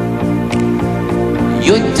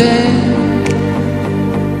 Io e te,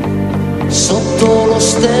 sotto lo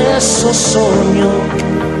stesso sogno,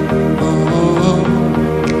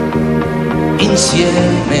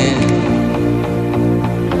 insieme.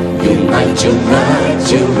 Unite,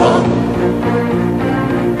 unite, Europe.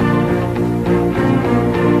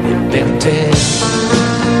 E per te,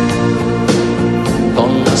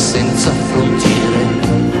 donna senza frontiere,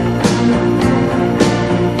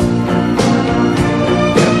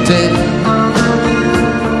 per te,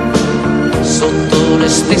 sotto le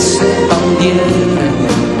stesse bandiere,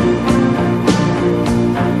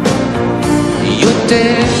 io e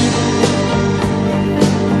te,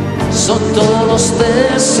 sotto lo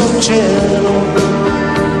stesso cielo,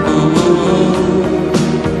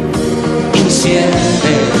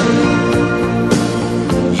 insieme.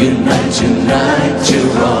 Unite, unite,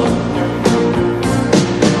 Europe.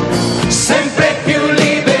 Sempre più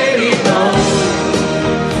liberi noi,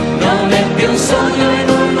 non è più un sogno e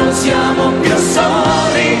noi non siamo più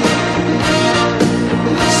soli.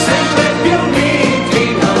 Sempre più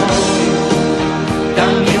uniti noi,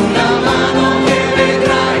 dammi una mano e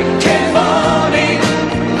vedrai che voli.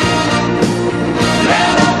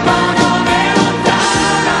 L'Europa non è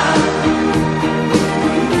lontana,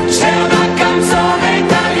 c'è una canzone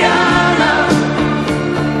italiana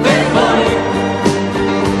per voi,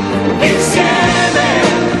 insieme.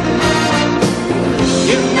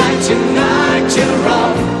 Unite, unite,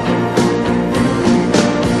 Europe.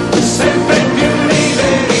 Sempre più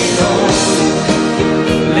liberi noi,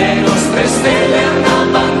 le nostre stelle hanno una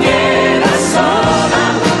bandiera sola.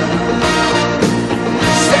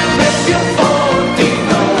 Sempre più forti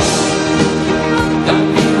noi,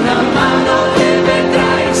 dammi una mano e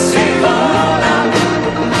vedrai se vola.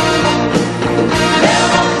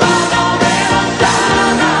 L'Europa non è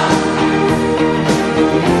lontana,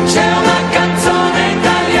 c'è una canzone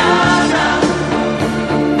italiana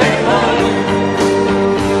per voi.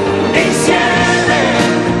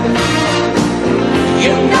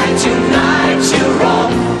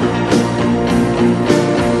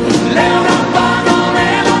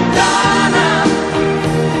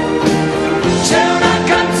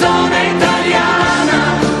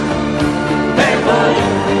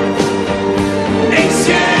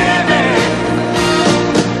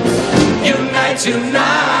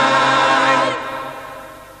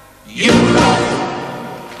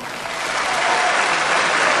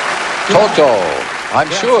 Toto. I'm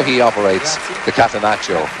sure he operates the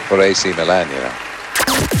Catenaccio for AC Milan, you know.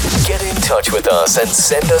 Get in touch with us and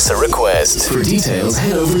send us a request. For details,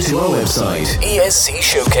 head over to our website,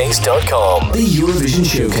 escshowcase.com. The Eurovision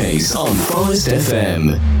Showcase on Forest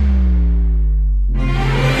FM.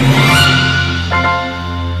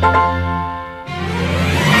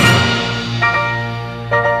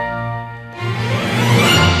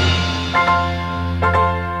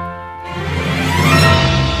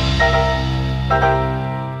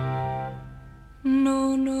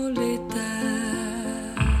 Non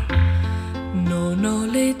ho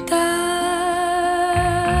l'età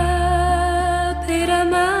per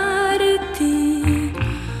amarti,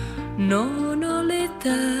 non ho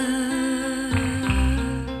l'età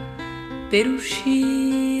per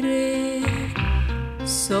uscire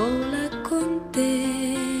sola con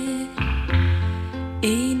te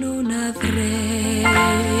e non avrei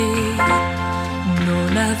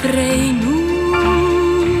nulla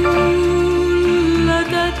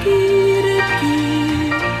da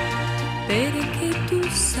dirti, perché tu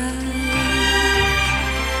sai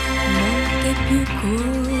molte più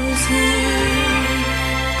cose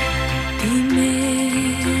di me.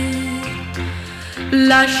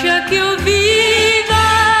 Lascia che io viva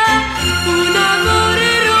un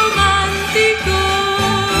amore romantico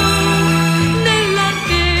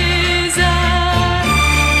nell'attesa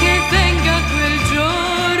che venga quel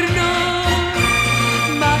giorno,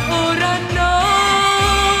 ma ora no,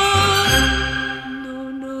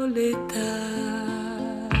 non ho l'età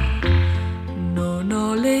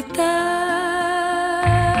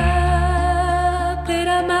per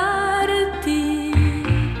amarti,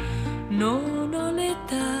 non ho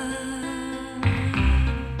l'età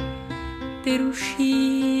per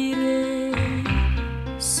uscire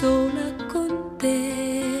sola con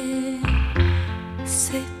te.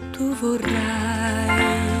 Se tu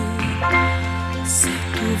vorrai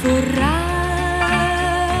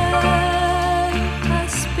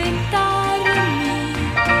aspettarmi,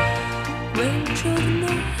 quel giorno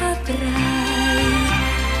avrai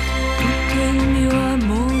tutto il mio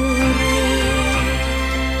amore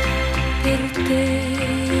per te.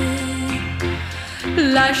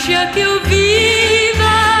 Lascia che io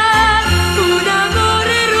viva un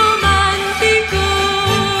amore romantico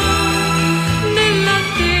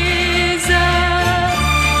nell'attesa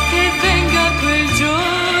che venga quel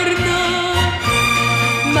giorno,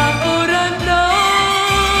 ma ora no,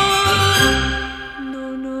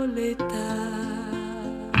 non ho l'età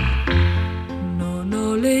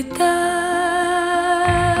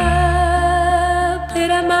per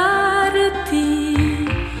amarti,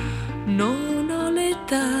 non ho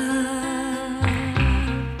l'età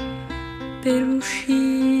per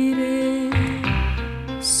uscire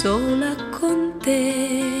sola con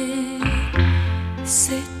te.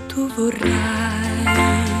 Se tu vorrai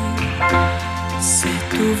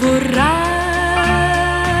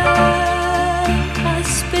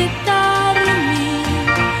aspettarmi,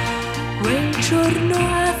 quel giorno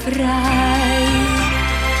avrai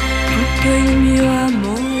tutto il mio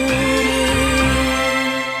amore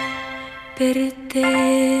per te.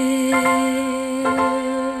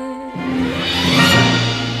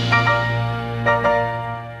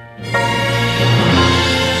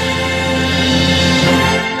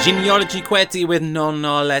 Genealogy Quetti with Non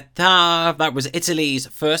ho l'età. That was Italy's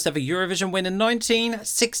first ever Eurovision win in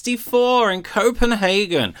 1964 in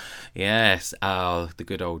Copenhagen. Yes, oh, the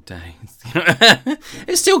good old days.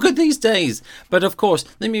 It's still good these days. But of course,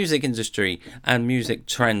 the music industry and music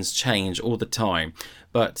trends change all the time.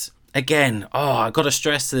 But again, I've got to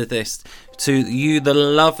stress this to you, the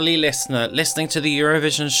lovely listener, listening to the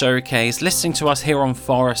Eurovision Showcase, listening to us here on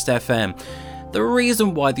Forest FM. The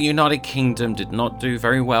reason why the United Kingdom did not do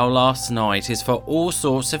very well last night is for all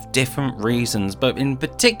sorts of different reasons, but in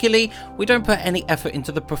particularly, we don't put any effort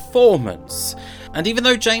into the performance. And even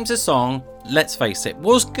though James's song, let's face it,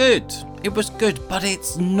 was good, but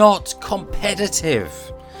it's not competitive.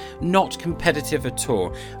 Not competitive at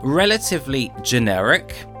all. Relatively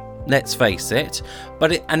generic, let's face it,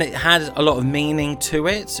 but it had a lot of meaning to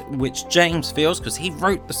it, which James feels because he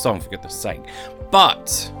wrote the song, for goodness sake.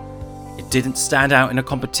 But it didn't stand out in a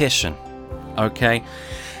competition, okay?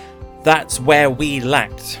 That's where we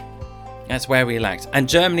lacked. And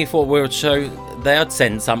Germany thought we would show they had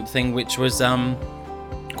sent something which was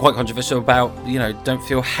quite controversial about, don't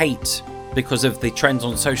feel hate because of the trends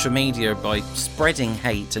on social media by spreading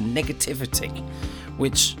hate and negativity,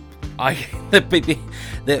 which the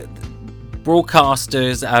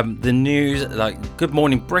broadcasters, the news, like Good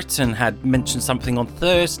Morning Britain had mentioned something on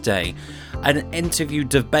Thursday an interview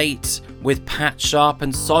debate with Pat Sharp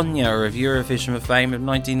and Sonia of Eurovision fame of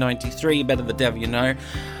 1993, Better the Devil You Know,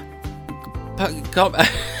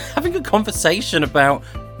 having a conversation about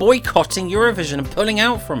boycotting Eurovision and pulling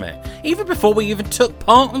out from it, even before we even took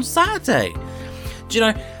part on Saturday. Do you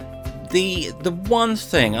know, the one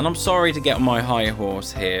thing, and I'm sorry to get on my high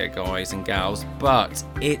horse here, guys and gals, but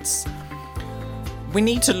we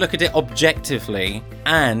need to look at it objectively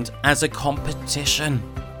and as a competition.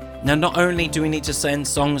 Now, not only do we need to send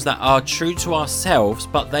songs that are true to ourselves,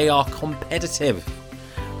 but they are competitive.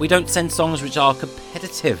 We don't send songs which are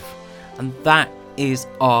competitive, and that is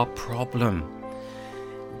our problem.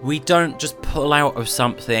 We don't just pull out of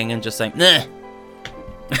something and just say, nah,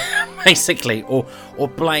 basically, or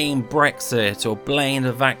blame Brexit, or blame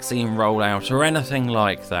the vaccine rollout, or anything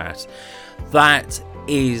like that. That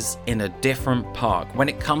is in a different park. When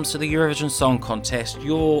it comes to the Eurovision Song Contest,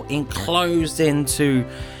 you're enclosed into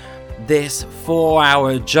this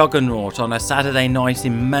 4-hour juggernaut on a Saturday night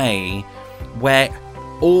in May, where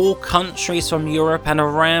all countries from Europe and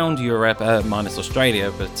around Europe, minus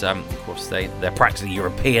Australia, but of course they're practically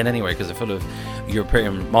European anyway because they're full of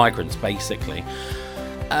European migrants, basically.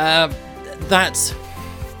 That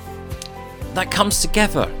comes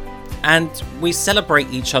together, and we celebrate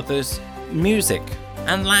each other's music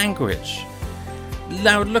and language.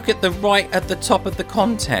 Now look at the right at the top of the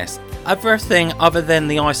contest. Everything other than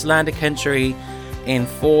the Icelandic entry in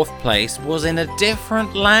 4th place was in a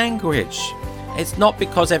different language. It's not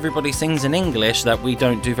because everybody sings in English that we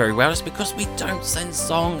don't do very well. It's because we don't send a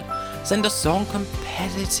song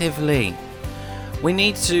competitively.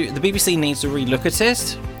 The BBC needs to relook at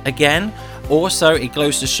it again. Also, it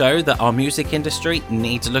goes to show that our music industry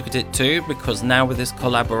need to look at it too, because now with this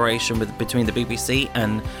collaboration between the BBC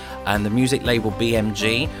and the music label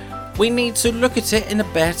BMG, we need to look at it in a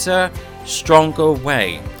better, stronger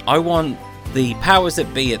way. I want the powers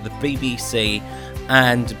that be at the BBC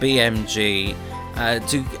and BMG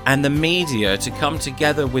and the media to come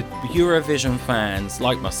together with Eurovision fans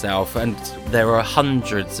like myself, and there are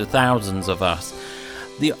hundreds of thousands of us.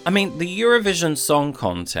 The Eurovision Song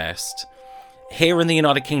Contest here in the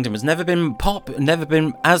United Kingdom has never been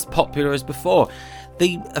as popular as before.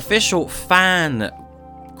 The official fan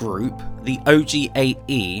group, the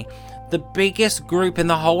OG8E, the biggest group in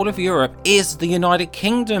the whole of Europe, is the United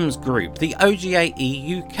Kingdom's group, the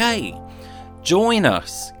OG8E UK. Join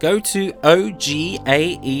us. Go to ogae.uk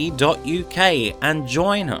and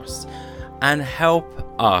join us and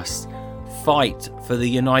help us fight for the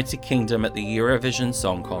United Kingdom at the Eurovision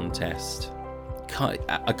Song Contest.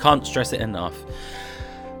 I can't stress it enough.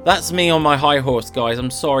 That's me on my high horse, guys.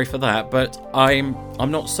 I'm sorry for that, but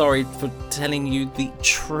I'm not sorry for telling you the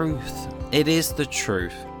truth. It is the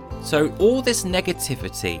truth. So all this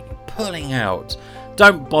negativity, pulling out,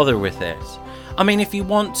 don't bother with it. I mean, if you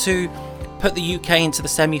want to put the UK into the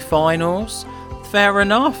semi-finals, fair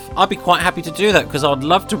enough. I'd be quite happy to do that, because I'd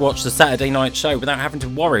love to watch the Saturday night show without having to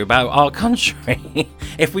worry about our country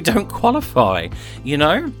if we don't qualify, you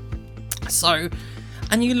know? So,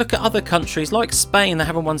 and you look at other countries like Spain, they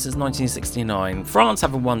haven't won since 1969. France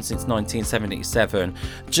haven't won since 1977.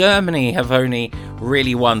 Germany have only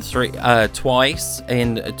really won twice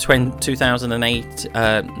in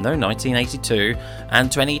 1982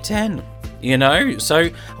 and 2010. You know, so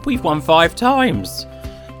we've won 5 times.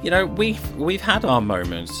 You know, we've had our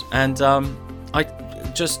moments, and I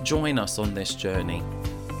just join us on this journey.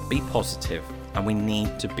 Be positive, and we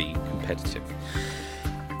need to be competitive.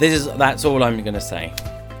 That's all I'm going to say,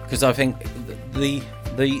 because I think the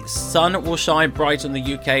sun will shine bright on the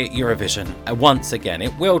UK at Eurovision once again.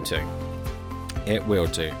 It will do. It will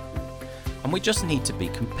do. And we just need to be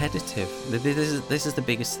competitive. This is the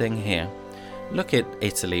biggest thing here. Look at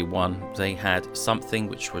Italy won. They had something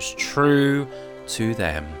which was true to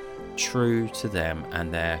them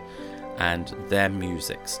and their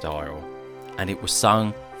music style, and it was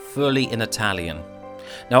sung fully in Italian.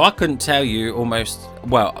 Now, I couldn't tell you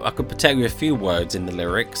I could tell you a few words in the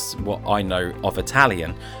lyrics, what I know of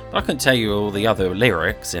Italian, but I couldn't tell you all the other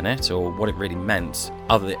lyrics in it or what it really meant,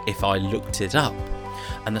 other if I looked it up.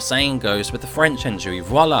 And the saying goes with the French entry,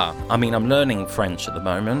 voila. I mean, I'm learning French at the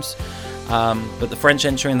moment, but the French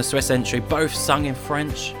entry and the Swiss entry both sung in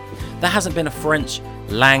French. There hasn't been a French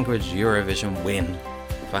language Eurovision win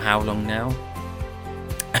for how long now?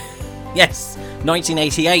 Yes,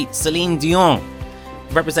 1988, Celine Dion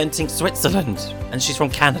representing Switzerland, and she's from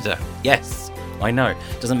Canada. Yes, I know.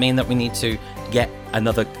 Doesn't mean that we need to get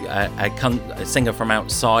another a singer from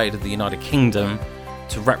outside of the United Kingdom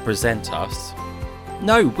to represent us.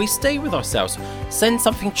 No, we stay with ourselves. Send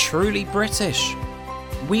something truly British.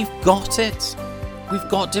 We've got it. we've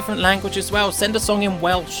got different languages as well. Send a song in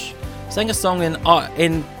Welsh. Sing a song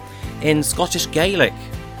in Scottish Gaelic.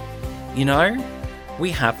 You know,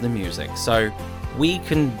 we have the music, so we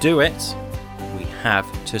can do it. We have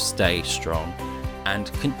to stay strong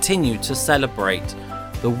and continue to celebrate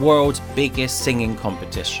the world's biggest singing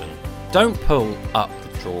competition. Don't pull up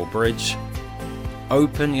the drawbridge.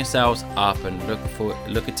 Open yourselves up and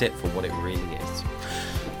look at it for what it really is.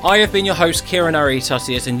 I have been your host, Kieran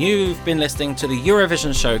O'Reilly, and you've been listening to the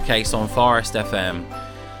Eurovision Showcase on Forest FM.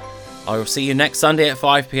 I will see you next Sunday at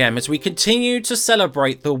 5 p.m. as we continue to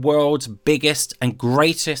celebrate the world's biggest and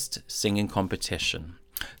greatest singing competition.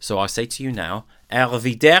 So I say to you now,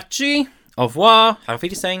 arrivederci, au revoir, auf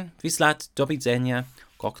Wiedersehen, vislat, do widzenia,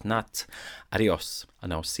 koknat, adios,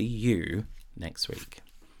 and I'll see you next week.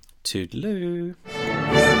 Toodaloo.